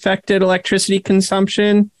operations have affected electricity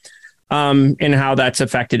consumption and how that's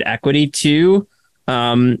affected equity too.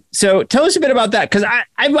 So tell us a bit about that, because I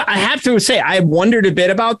have to say I wondered a bit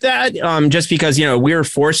about that just because, you know, we're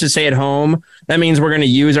forced to stay at home. That means we're going to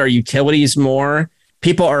use our utilities more.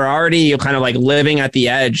 People are already kind of like living at the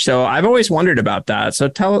edge. So I've always wondered about that. So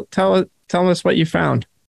tell us what you found.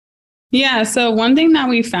 Yeah. So one thing that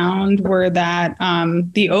we found were that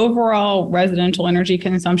the overall residential energy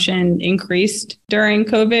consumption increased during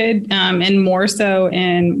COVID and more so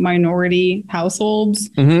in minority households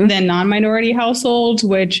than non-minority households,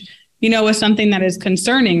 which, you know, was something that is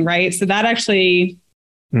concerning, right? So that actually,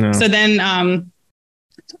 so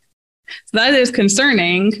that is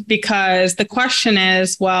concerning because the question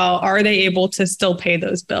is, well, are they able to still pay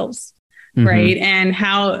those bills? Right. And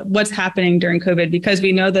what's happening during COVID, because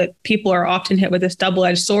we know that people are often hit with this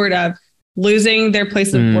double-edged sword of losing their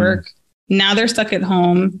place of work. Now they're stuck at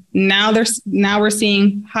home. Now we're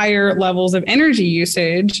seeing higher levels of energy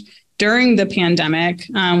usage during the pandemic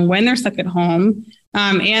when they're stuck at home.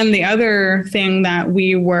 And the other thing that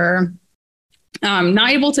we were not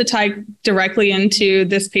able to tie directly into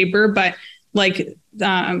this paper, but like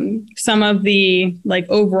some of the like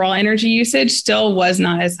overall energy usage still was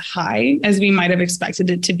not as high as we might have expected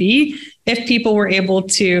it to be if people were able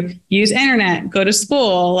to use internet, go to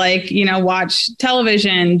school, like, you know, watch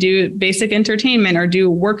television, do basic entertainment or do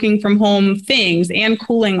working from home things and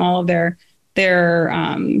cooling all of their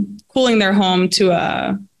cooling their home to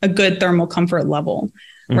a good thermal comfort level.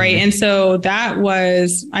 Right. And so that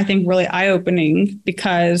was, I think, really eye-opening,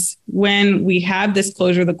 because when we have this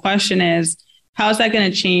closure, the question is, how is that going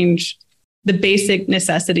to change the basic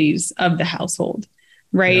necessities of the household?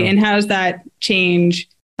 Right. And how does that change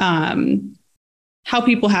how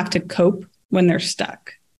people have to cope when they're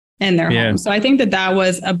stuck in their home? So I think that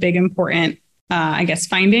was a big, important, I guess,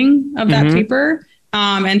 finding of that paper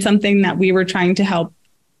and something that we were trying to help.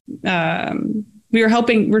 We're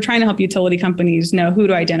trying to help utility companies know who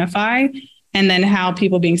to identify and then how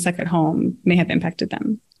people being stuck at home may have impacted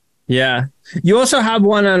them. Yeah. You also have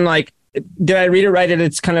one on like, did I read it right?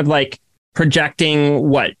 It's kind of like projecting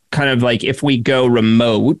what kind of like if we go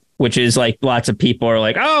remote, which is like lots of people are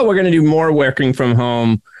like, oh, we're going to do more working from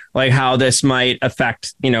home, like how this might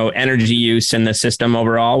affect, you know, energy use in the system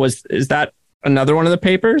overall. Is that another one of the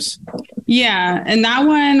papers? Yeah. And that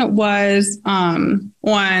one was on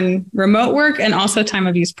remote work and also time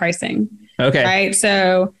of use pricing. Okay. Right.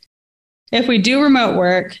 So if we do remote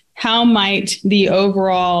work, how might the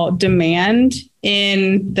overall demand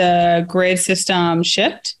in the grid system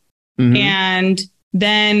shift? And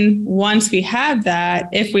then once we have that,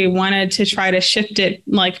 if we wanted to try to shift it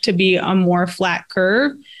like to be a more flat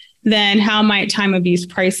curve, then how might time of use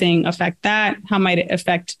pricing affect that? How might it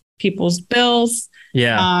affect people's bills?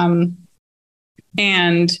 And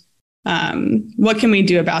what can we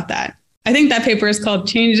do about that? I think that paper is called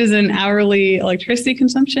Changes in Hourly Electricity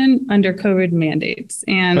Consumption Under COVID Mandates.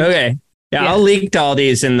 And I'll link all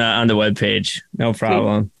these on the webpage. No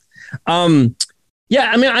problem. I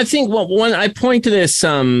mean, I think when I point to this,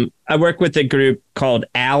 I work with a group called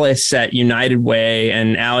ALICE at United Way,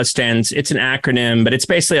 and ALICE it's an acronym, but it's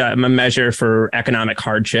basically a measure for economic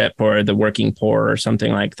hardship or the working poor or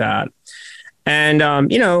something like that.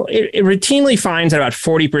 And, you know, it routinely finds that about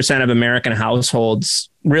 40% of American households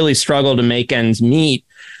really struggle to make ends meet.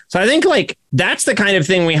 So I think like that's the kind of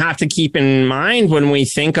thing we have to keep in mind when we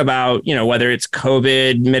think about, you know, whether it's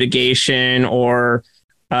COVID mitigation or,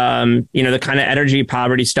 you know, the kind of energy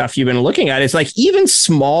poverty stuff you've been looking at. It's like even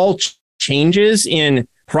small changes in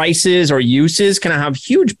prices or uses can have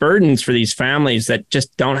huge burdens for these families that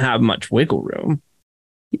just don't have much wiggle room.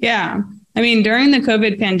 Yeah. I mean, during the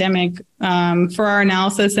COVID pandemic, for our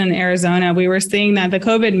analysis in Arizona, we were seeing that the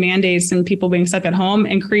COVID mandates and people being stuck at home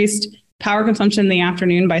increased power consumption in the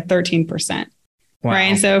afternoon by 13%. Wow. Right.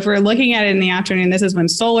 And so if we're looking at it in the afternoon, this is when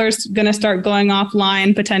solar's going to start going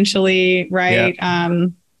offline potentially. Right. Yeah.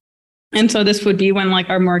 And so this would be when like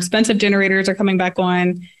our more expensive generators are coming back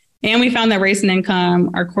on. And we found that race and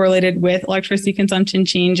income are correlated with electricity consumption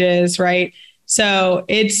changes. Right. So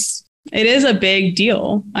it is a big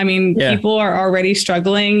deal. I mean, people are already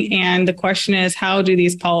struggling. And the question is, how do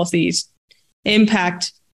these policies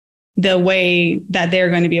impact the way that they're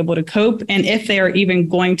going to be able to cope, and if they are even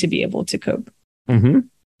going to be able to cope? Mm-hmm.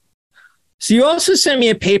 So you also sent me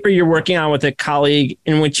a paper you're working on with a colleague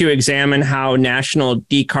in which you examine how national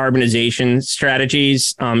decarbonization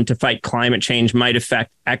strategies to fight climate change might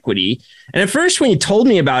affect equity. And at first, when you told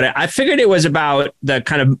me about it, I figured it was about the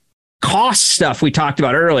kind of cost stuff we talked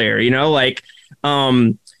about earlier, we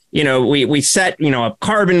set, a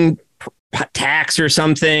carbon tax or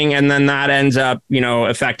something, and then that ends up,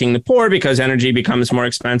 affecting the poor because energy becomes more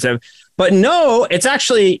expensive. But no, it's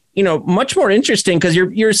actually, much more interesting because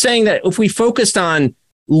you're saying that if we focused on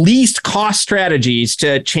least cost strategies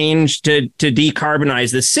to change to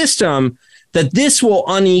decarbonize the system, that this will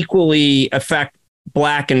unequally affect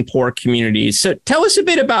Black and poor communities. So tell us a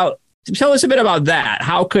bit about that.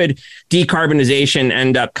 How could decarbonization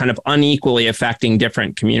end up kind of unequally affecting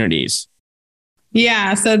different communities?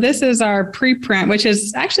 Yeah, so this is our preprint, which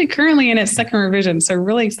is actually currently in its second revision. So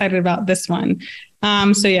really excited about this one.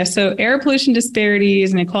 So air pollution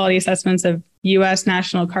disparities and equality assessments of U.S.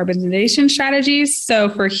 national carbonization strategies. So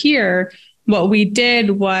for here, what we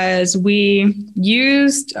did was we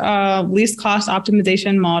used a least cost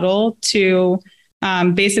optimization model to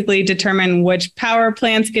basically determine which power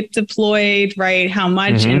plants get deployed, right? How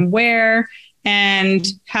much and where, and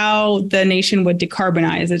how the nation would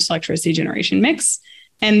decarbonize its electricity generation mix.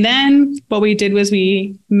 And then what we did was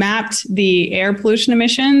we mapped the air pollution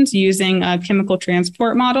emissions using a chemical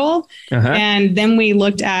transport model. And then we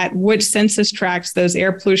looked at which census tracts those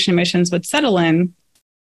air pollution emissions would settle in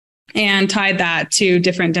and tied that to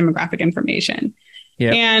different demographic information.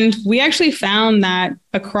 And we actually found that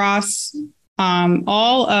across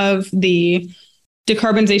all of the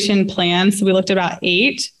decarbonization plans, we looked at about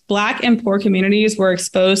 8, Black and poor communities were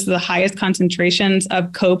exposed to the highest concentrations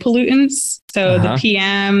of co-pollutants, so the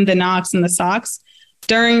PM, the NOx, and the SOx,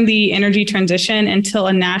 during the energy transition until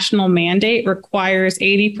a national mandate requires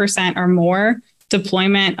 80% or more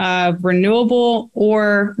deployment of renewable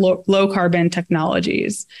or low carbon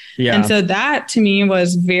technologies. And so that to me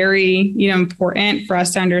was very, important for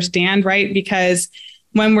us to understand, right? Because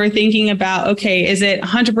when we're thinking about, okay, is it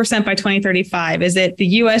 100% by 2035? Is it the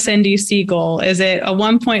US NDC goal? Is it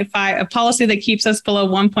a policy that keeps us below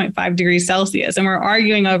 1.5 degrees Celsius? And we're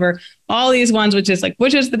arguing over all these ones, which is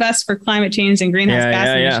the best for climate change and greenhouse gas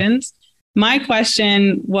emissions. My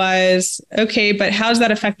question was, okay, but how does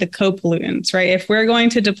that affect the co-pollutants, right? If we're going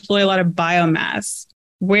to deploy a lot of biomass,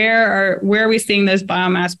 where are we seeing those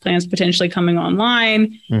biomass plants potentially coming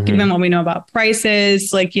online? Given what we know about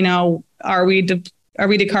prices, are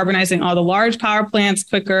we decarbonizing all the large power plants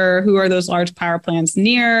quicker? Who are those large power plants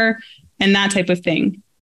near? And that type of thing.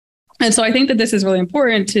 And so I think that this is really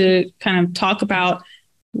important to kind of talk about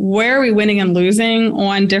where are we winning and losing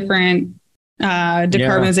on different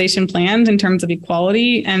decarbonization plans in terms of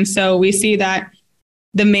equality. And so we see that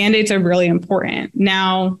the mandates are really important.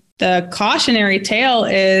 Now, the cautionary tale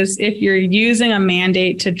is if you're using a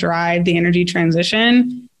mandate to drive the energy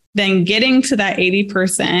transition, then getting to that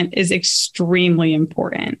 80% is extremely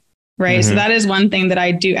important, right? So that is one thing that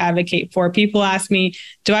I do advocate for. People ask me,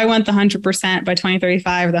 do I want the 100% by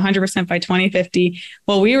 2035 or the 100% by 2050?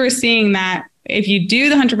 Well, we were seeing that if you do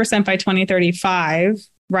the 100% by 2035,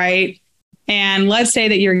 right? And let's say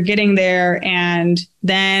that you're getting there and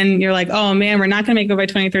then you're like, oh man, we're not going to make it by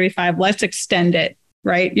 2035. Let's extend it,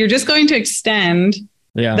 right? You're just going to extend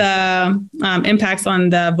the impacts on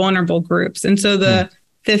the vulnerable groups. And so the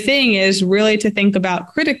thing is really to think about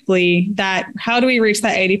critically that how do we reach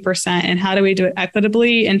that 80% and how do we do it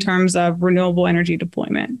equitably in terms of renewable energy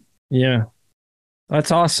deployment? Yeah,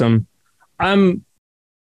 that's awesome.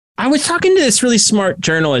 I was talking to this really smart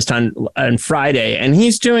journalist on Friday, and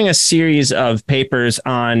he's doing a series of papers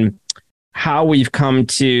on how we've come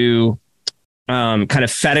to kind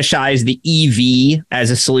of fetishize the EV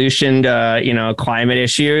as a solution to, climate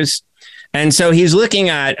issues. And so he's looking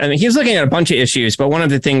at a bunch of issues, but one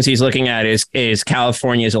of the things he's looking at is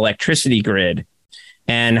California's electricity grid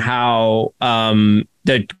and how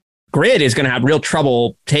the grid is going to have real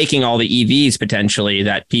trouble taking all the EVs potentially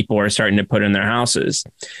that people are starting to put in their houses.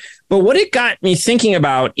 But what it got me thinking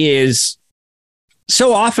about is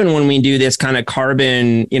so often when we do this kind of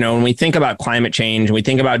carbon, when we think about climate change and we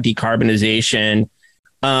think about decarbonization,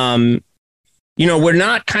 we're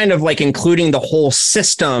not kind of like including the whole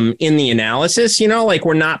system in the analysis, like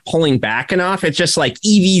we're not pulling back enough. It's just like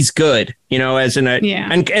EV's good, as in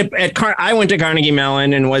and I went to Carnegie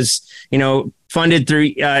Mellon and was, funded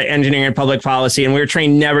through engineering and public policy. And we were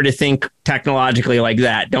trained never to think technologically like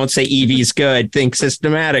that. Don't say EV's good, think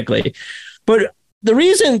systematically. But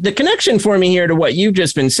the connection for me here to what you've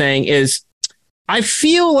just been saying is I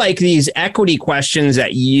feel like these equity questions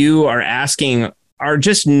that you are asking are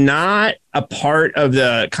just not a part of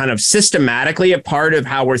the kind of systematically a part of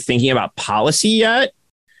how we're thinking about policy yet.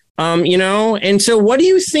 And so what do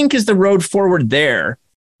you think is the road forward there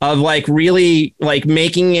of like really like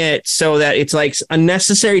making it so that it's like a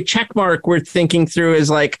necessary check mark we're thinking through is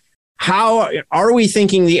like, how are we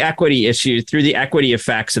thinking the equity issue through the equity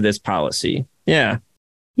effects of this policy? Yeah.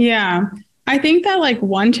 Yeah. I think that like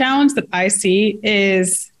one challenge that I see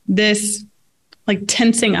is this like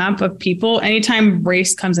tensing up of people anytime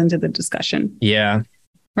race comes into the discussion. Yeah.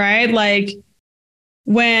 Right. Like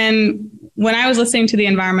when I was listening to the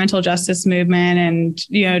environmental justice movement and,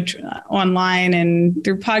 online and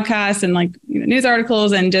through podcasts and like news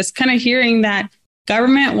articles and just kind of hearing that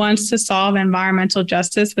government wants to solve environmental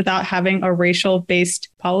justice without having a racial based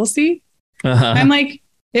policy. I'm like,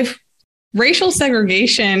 if racial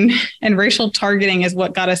segregation and racial targeting is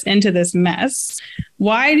what got us into this mess,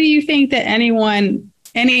 why do you think that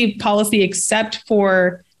any policy except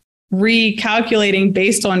for recalculating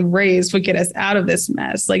based on race would get us out of this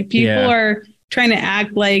mess? Like people are trying to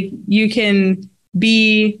act like you can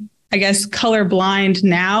be, I guess, colorblind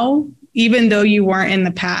now, even though you weren't in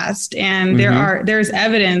the past. And there's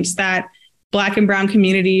evidence that Black and brown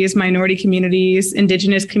communities, minority communities,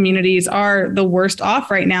 indigenous communities are the worst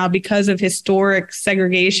off right now because of historic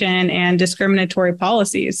segregation and discriminatory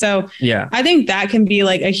policies. So I think that can be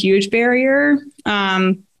like a huge barrier.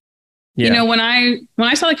 When I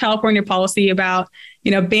saw the California policy about,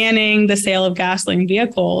 banning the sale of gasoline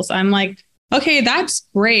vehicles, I'm like, okay, that's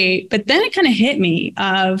great. But then it kind of hit me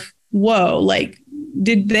of, whoa, like,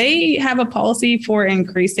 did they have a policy for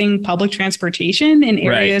increasing public transportation in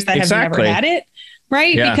areas that have never had it?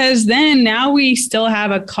 Right. Yeah. Because then now we still have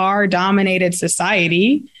a car dominated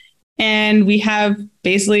society. And we have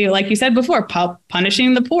basically, like you said before,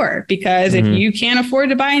 punishing the poor, because if you can't afford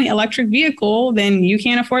to buy an electric vehicle, then you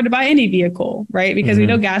can't afford to buy any vehicle. Right. Because we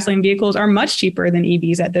know gasoline vehicles are much cheaper than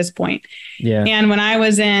EVs at this point. Yeah. And when I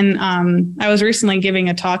was I was recently giving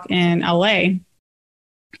a talk in LA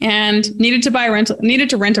and needed to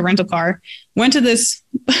rent a rental car. Went to this,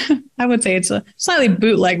 I would say it's a slightly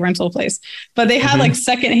bootleg rental place, but they had like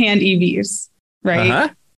secondhand EVs. Right.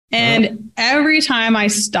 And every time I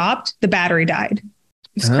stopped, the battery died.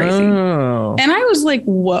 It's crazy. And I was like,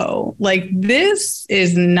 whoa, like this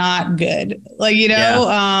is not good. Like,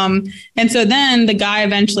 and so then the guy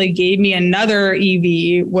eventually gave me another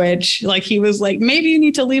EV, which like, he was like, maybe you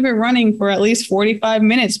need to leave it running for at least 45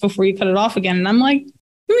 minutes before you cut it off again. And I'm like,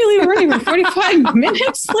 you leave it running for 45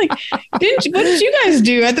 minutes? Like, what did you guys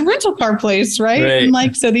do at the rental car place? Right. And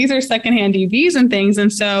like, so these are secondhand EVs and things.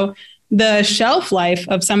 And so the shelf life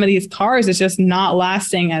of some of these cars is just not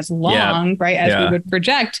lasting as long, right, as we would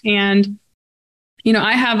project. And, right now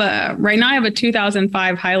I have a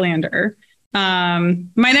 2005 Highlander. My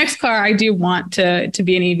next car, I do want to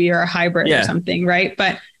be an EV or a hybrid or something, right?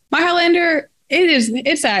 But my Highlander,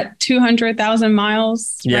 it's at 200,000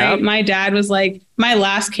 miles, right? My dad was like, my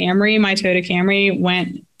last Camry, my Toyota Camry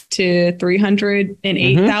went to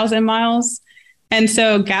 308,000 miles. And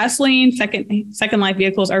so gasoline second life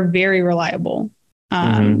vehicles are very reliable.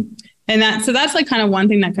 And that's like kind of one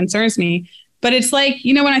thing that concerns me. But it's like,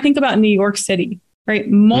 when I think about New York City, right?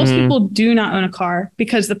 Most people do not own a car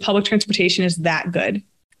because the public transportation is that good.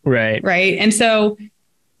 Right. Right. And so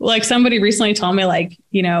like somebody recently told me like,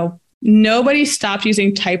 nobody stopped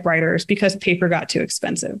using typewriters because paper got too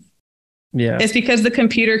expensive. Yeah. It's because the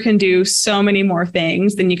computer can do so many more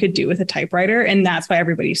things than you could do with a typewriter. And that's why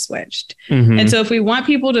everybody switched. And so if we want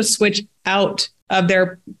people to switch out of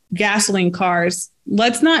their gasoline cars,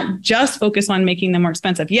 let's not just focus on making them more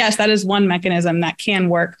expensive. Yes, that is one mechanism that can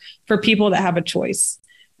work for people that have a choice.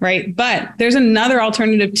 Right. But there's another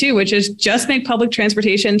alternative, too, which is just make public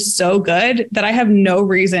transportation so good that I have no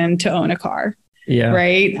reason to own a car. Yeah.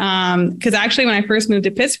 Right. Because actually, when I first moved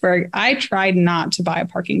to Pittsburgh, I tried not to buy a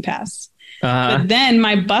parking pass. But then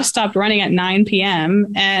my bus stopped running at 9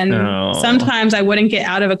 p.m. And sometimes I wouldn't get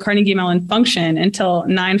out of a Carnegie Mellon function until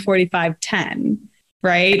 9:45, 10.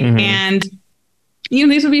 Right. And,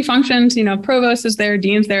 these would be functions, provost is there,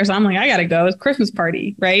 dean's there. So I'm like, I got to go. It's Christmas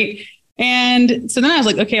party. Right. And so then I was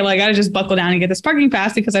like, okay, well, I got to just buckle down and get this parking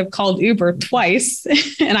pass because I've called Uber twice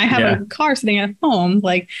and I have a car sitting at home.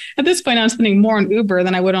 Like at this point, I'm spending more on Uber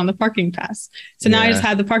than I would on the parking pass. So now I just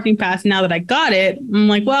had the parking pass. Now that I got it, I'm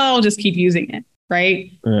like, well, I'll just keep using it.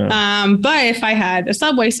 Right. Yeah. But if I had a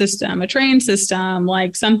subway system, a train system,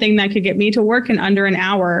 like something that could get me to work in under an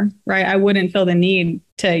hour, right, I wouldn't feel the need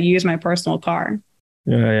to use my personal car.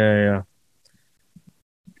 Yeah,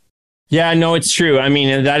 no, it's true. I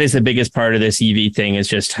mean, that is the biggest part of this EV thing is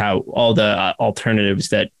just how all the alternatives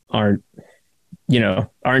that aren't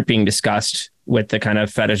being discussed with the kind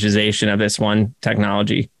of fetishization of this one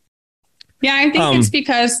technology. Yeah, I think it's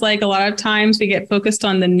because like a lot of times we get focused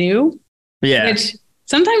on the new. Yeah. Which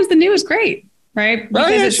sometimes the new is great, right?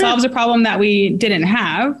 Because it solves a problem that we didn't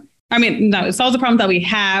have. I mean, no, it solves a problem that we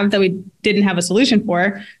have that we didn't have a solution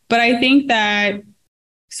for. But I think that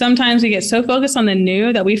sometimes we get so focused on the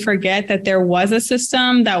new that we forget that there was a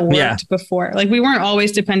system that worked before. Like we weren't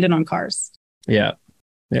always dependent on cars. Yeah.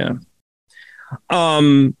 Yeah.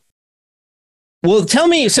 Well, tell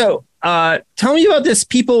me about this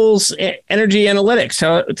People's Energy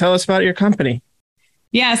Analytics. Tell us about your company.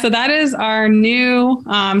 Yeah, so that is our new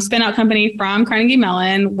spin-out company from Carnegie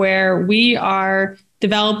Mellon, where we are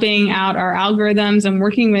developing out our algorithms and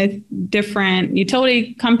working with different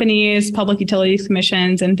utility companies, public utilities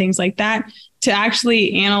commissions, and things like that to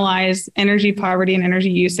actually analyze energy poverty and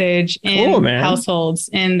energy usage in households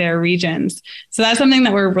in their regions. So that's something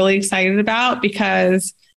that we're really excited about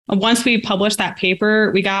because once we published that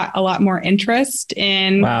paper, we got a lot more interest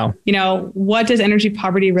in, what does energy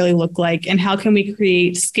poverty really look like and how can we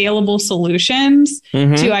create scalable solutions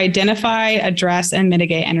to identify, address, and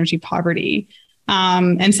mitigate energy poverty.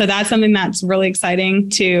 And so that's something that's really exciting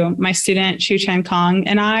to my student, Shu-Chan Kong,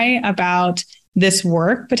 and I about this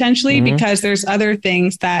work potentially, because there's other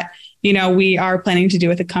things that, we are planning to do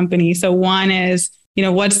with the company. So one is,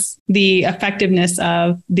 what's the effectiveness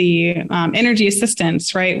of the energy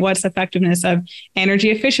assistance, right? What's the effectiveness of energy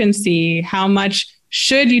efficiency? How much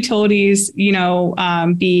should utilities,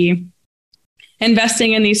 be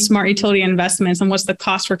investing in these smart utility investments? And what's the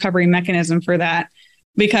cost recovery mechanism for that?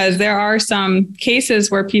 Because there are some cases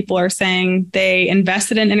where people are saying they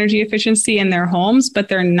invested in energy efficiency in their homes, but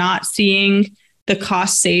they're not seeing the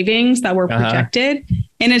cost savings that were projected.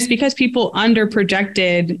 And it's because people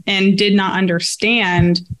underprojected and did not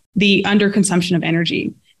understand the underconsumption of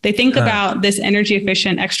energy. They think about this energy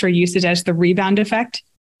efficient extra usage as the rebound effect,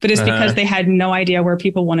 but it's because they had no idea where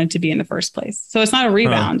people wanted to be in the first place. So it's not a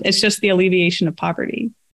rebound. It's just the alleviation of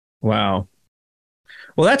poverty. Wow.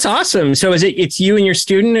 Well, that's awesome. So it's you and your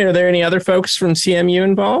student? Are there any other folks from CMU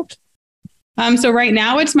involved? So right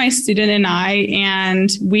now it's my student and I,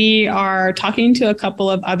 and we are talking to a couple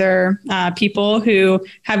of other people who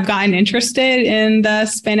have gotten interested in the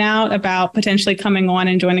spin out about potentially coming on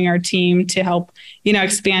and joining our team to help,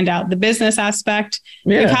 expand out the business aspect.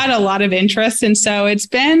 Yeah. We've had a lot of interest. And so it's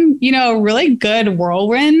been, a really good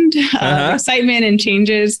whirlwind of excitement and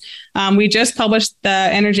changes. We just published the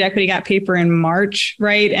Energy Equity Gap paper in March,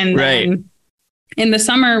 right? And then in the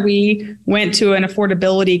summer, we went to an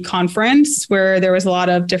affordability conference where there was a lot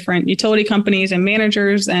of different utility companies and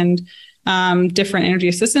managers and different energy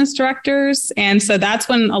assistance directors. And so that's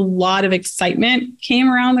when a lot of excitement came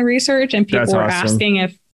around the research and people were asking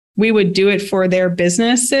if we would do it for their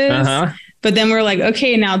businesses. But then we're like,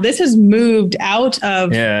 okay, now this has moved out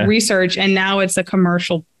of research and now it's a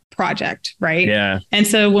commercial project, right? Yeah. And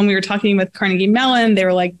so when we were talking with Carnegie Mellon, they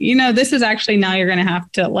were like, this is actually now you're going to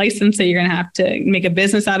have to license it. You're going to have to make a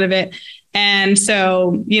business out of it. And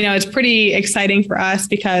so, it's pretty exciting for us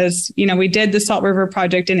because, we did the Salt River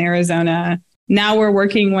project in Arizona. Now we're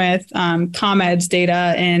working with ComEd's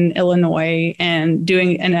data in Illinois and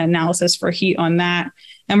doing an analysis for heat on that.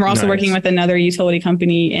 And we're also working with another utility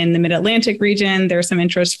company in the Mid-Atlantic region. There's some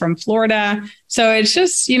interest from Florida. So it's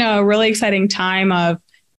just, a really exciting time of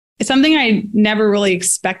it's something I never really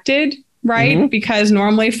expected, right? Because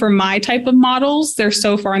normally for my type of models, they're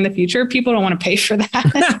so far in the future, people don't want to pay for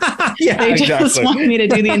that. They just want me to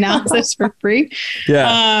do the analysis for free.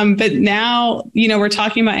 But now, we're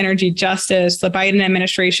talking about energy justice. The Biden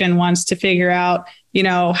administration wants to figure out,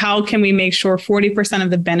 how can we make sure 40%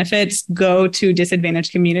 of the benefits go to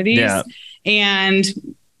disadvantaged communities?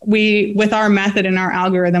 And with our method and our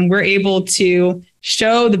algorithm, we're able to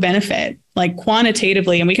show the benefit like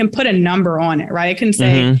quantitatively, and we can put a number on it, right? I can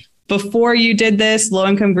say before you did this,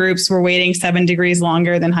 low-income groups were waiting 7 degrees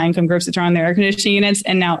longer than high-income groups that turn on their air conditioning units.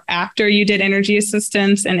 And now after you did energy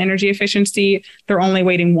assistance and energy efficiency, they're only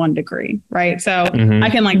waiting 1 degree, right? So I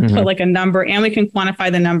can put like a number, and we can quantify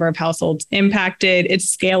the number of households impacted.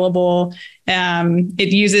 It's scalable.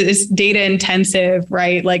 It's data intensive,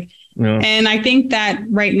 right? And I think that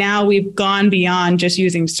right now we've gone beyond just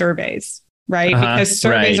using surveys, right? Because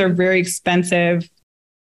surveys are very expensive.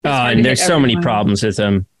 And there's so many problems with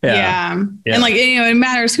them. Yeah. And it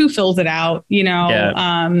matters who fills it out,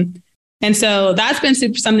 and so that's been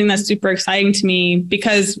something that's super exciting to me,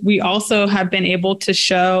 because we also have been able to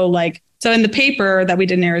show so in the paper that we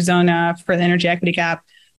did in Arizona for the energy equity gap,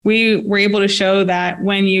 we were able to show that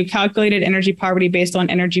when you calculated energy poverty based on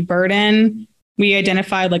energy burden, we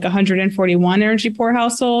identified 141 energy poor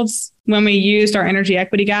households. When we used our energy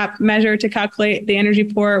equity gap measure to calculate the energy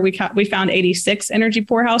poor, we found 86 energy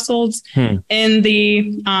poor households in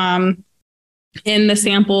the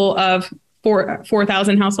sample of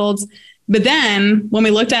 4,000 households. But then when we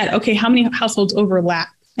looked at, how many households overlap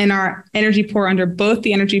in our energy poor under both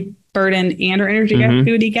the energy burden and our energy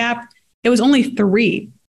equity gap, it was only 3.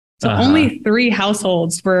 So only 3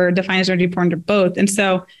 households were defined as energy poor under both. And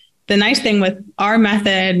so the nice thing with our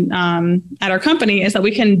method at our company is that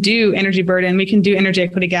we can do energy burden, we can do energy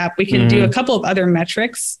equity gap, we can do a couple of other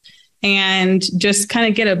metrics and just kind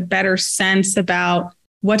of get a better sense about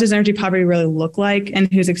what does energy poverty really look like and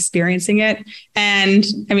who's experiencing it. And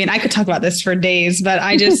I mean, I could talk about this for days, but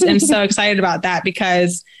I just am so excited about that,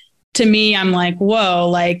 because to me, I'm like,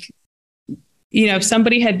 whoa, if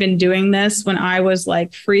somebody had been doing this when I was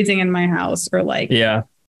freezing in my house or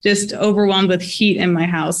just overwhelmed with heat in my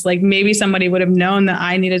house, maybe somebody would have known that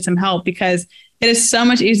I needed some help, because it is so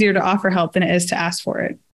much easier to offer help than it is to ask for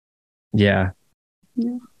it. Yeah.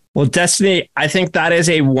 Well, Destiny, I think that is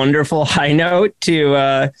a wonderful high note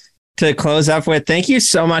to close up with. Thank you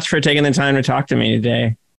so much for taking the time to talk to me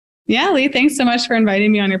today. Yeah, Lee, thanks so much for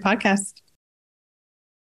inviting me on your podcast.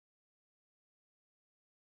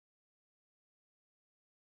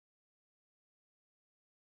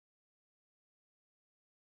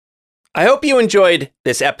 I hope you enjoyed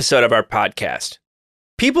this episode of our podcast.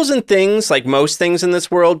 Peoples and things, like most things in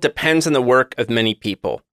this world, depends on the work of many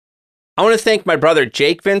people. I want to thank my brother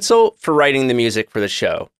Jake Vinsel for writing the music for the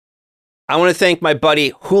show. I want to thank my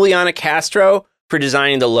buddy Juliana Castro for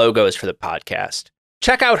designing the logos for the podcast.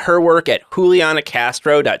 Check out her work at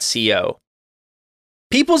julianacastro.co.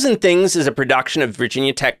 Peoples and Things is a production of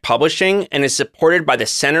Virginia Tech Publishing and is supported by the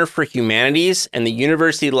Center for Humanities and the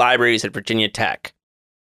University Libraries at Virginia Tech.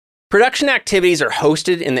 Production activities are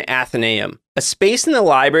hosted in the Athenaeum, a space in the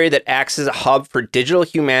library that acts as a hub for digital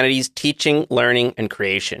humanities teaching, learning, and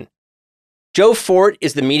creation. Joe Fort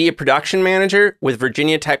is the media production manager with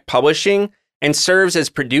Virginia Tech Publishing and serves as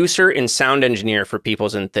producer and sound engineer for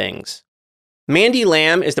Peoples and Things. Mandy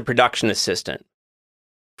Lamb is the production assistant.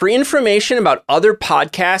 For information about other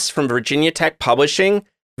podcasts from Virginia Tech Publishing,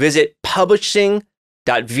 visit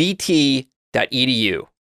publishing.vt.edu.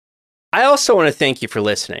 I also want to thank you for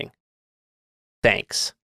listening.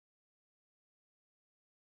 Thanks.